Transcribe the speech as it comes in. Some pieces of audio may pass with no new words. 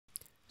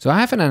So I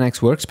have an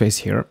NX workspace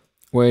here,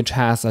 which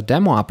has a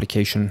demo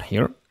application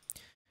here.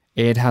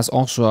 It has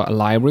also a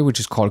library, which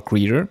is called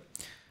Greeter.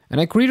 And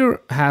a greeter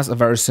has a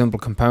very simple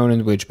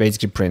component, which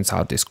basically prints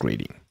out this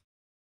greeting.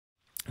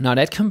 Now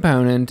that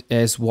component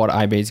is what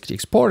I basically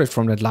exported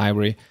from that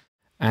library.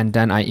 And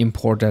then I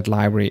import that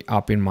library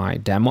up in my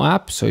demo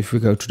app. So if we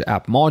go to the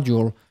app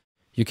module,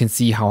 you can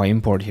see how I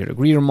import here the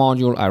greeter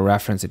module. I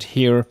reference it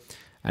here.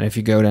 And if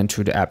you go then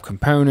to the app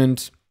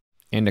component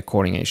in the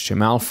coding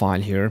HTML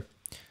file here,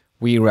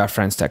 we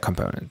reference that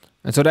component.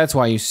 And so that's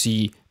why you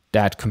see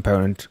that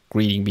component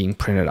greeting being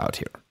printed out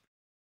here.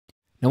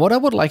 Now, what I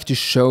would like to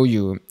show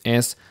you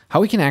is how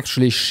we can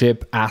actually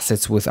ship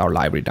assets with our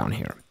library down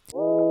here.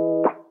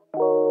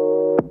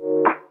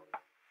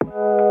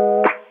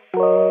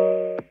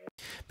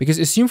 Because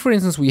assume, for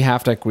instance, we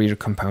have that greeter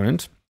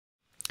component.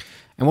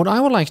 And what I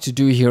would like to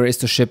do here is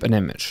to ship an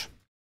image.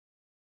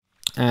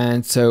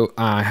 And so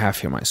I have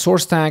here my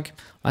source tag.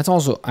 Let's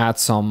also add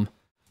some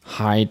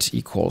height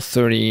equals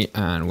 30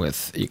 and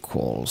width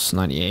equals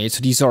 98. So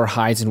these are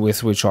heights and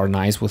width which are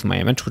nice with my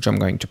image, which I'm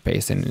going to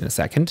paste in a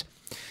second.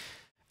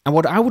 And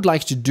what I would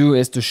like to do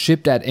is to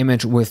ship that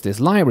image with this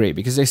library,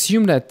 because I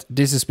assume that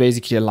this is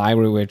basically a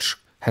library which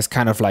has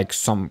kind of like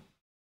some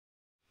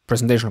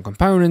presentational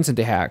components, and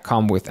they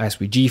come with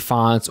SVG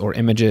files or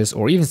images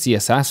or even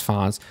CSS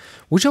files,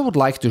 which I would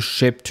like to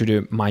ship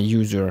to my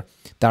user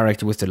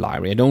directly with the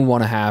library. I don't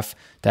want to have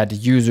that the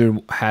user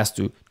has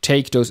to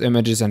take those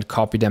images and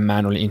copy them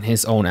manually in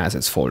his own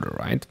assets folder,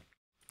 right?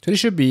 So they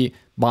should be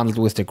bundled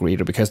with the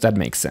greeter because that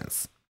makes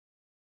sense.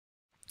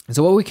 And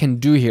so what we can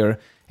do here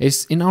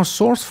is in our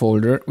source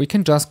folder, we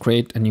can just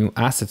create a new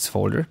assets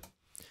folder,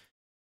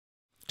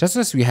 just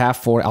as we have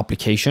for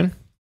application.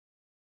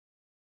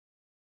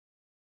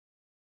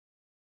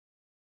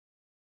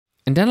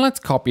 And then let's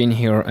copy in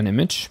here an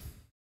image.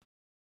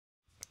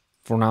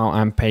 For now,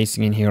 I'm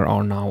pasting in here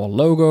our now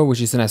logo,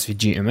 which is an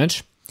SVG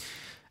image.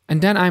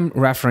 And then I'm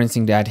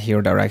referencing that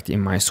here directly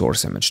in my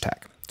source image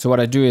tag. So what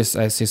I do is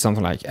I say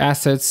something like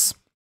assets.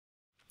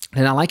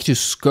 And I like to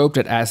scope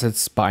that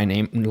assets by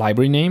name,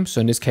 library name.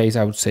 So in this case,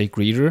 I would say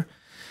greeter.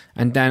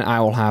 And then I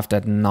will have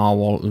that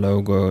novel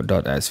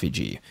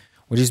logo.svg,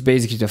 which is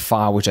basically the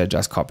file which I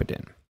just copied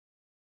in.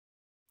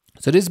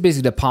 So this is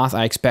basically the path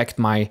I expect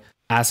my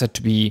asset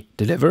to be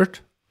delivered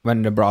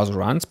when the browser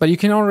runs. But you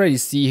can already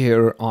see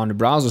here on the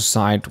browser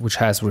side, which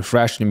has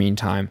refreshed in the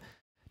meantime,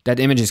 that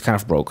image is kind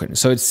of broken.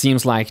 So it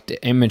seems like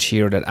the image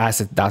here, that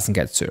asset doesn't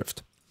get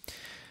served.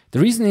 The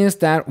reason is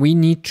that we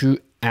need to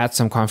add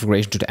some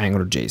configuration to the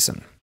Angular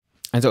JSON.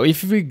 And so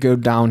if we go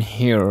down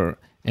here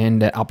in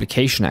the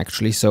application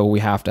actually, so we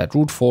have that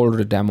root folder,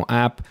 the demo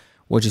app,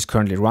 which is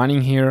currently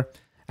running here.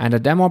 And the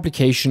demo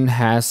application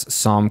has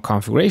some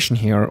configuration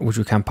here, which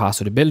we can pass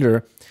to the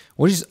builder,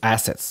 which is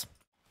assets.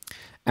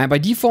 And by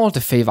default, the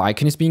fav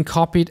icon is being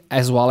copied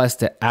as well as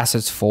the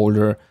assets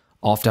folder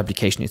of the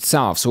application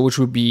itself. So which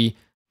would be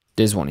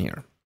this one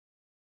here.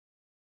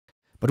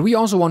 But we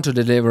also want to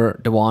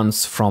deliver the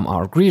ones from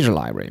our greeter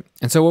library.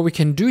 And so what we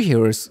can do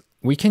here is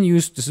we can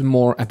use this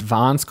more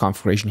advanced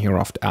configuration here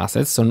of the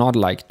assets. So not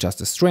like just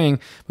a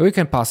string, but we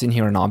can pass in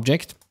here an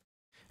object.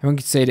 And we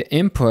can say the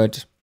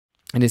input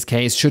in this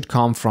case should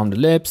come from the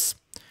libs,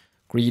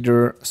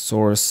 greeter,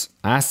 source,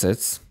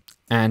 assets.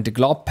 And the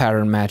glob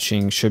pattern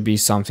matching should be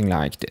something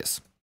like this.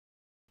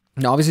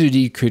 Now, obviously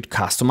you could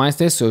customize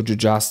this, so to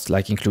just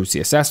like include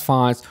CSS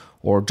files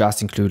or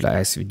just include like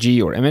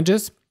SVG or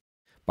images.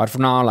 But for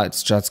now,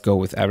 let's just go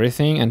with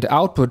everything. And the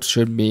output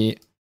should be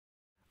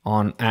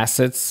on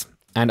assets.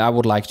 And I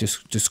would like to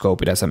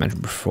scope it as I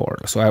mentioned before.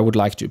 So I would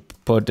like to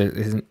put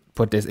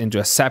this into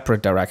a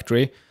separate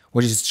directory,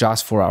 which is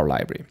just for our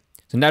library.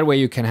 So in that way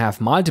you can have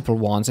multiple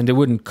ones and they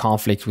wouldn't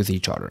conflict with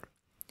each other.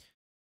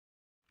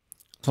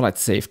 So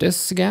let's save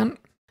this again.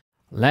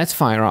 Let's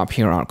fire up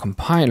here our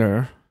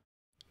compiler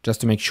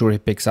just to make sure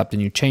it picks up the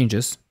new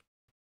changes.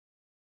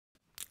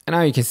 And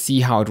now you can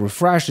see how it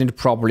refreshed and it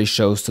properly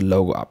shows the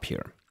logo up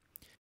here.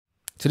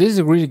 So this is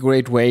a really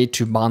great way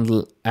to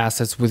bundle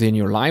assets within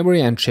your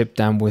library and ship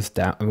them with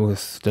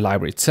the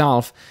library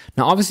itself.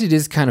 Now, obviously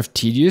this is kind of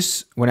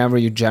tedious whenever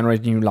you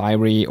generate a new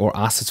library or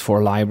assets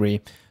for a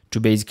library, to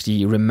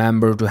basically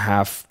remember to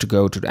have to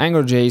go to the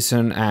Angular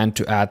JSON and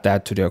to add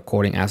that to the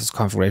according assets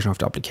configuration of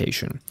the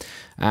application.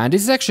 And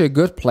this is actually a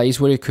good place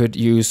where you could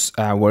use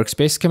a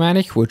workspace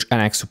schematic, which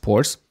NX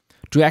supports,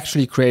 to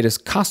actually create a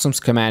custom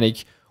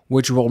schematic,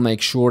 which will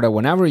make sure that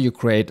whenever you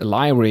create a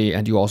library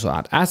and you also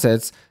add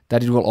assets,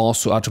 that it will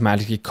also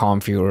automatically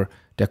configure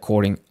the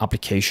according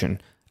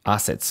application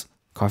assets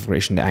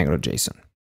configuration, the Angular JSON.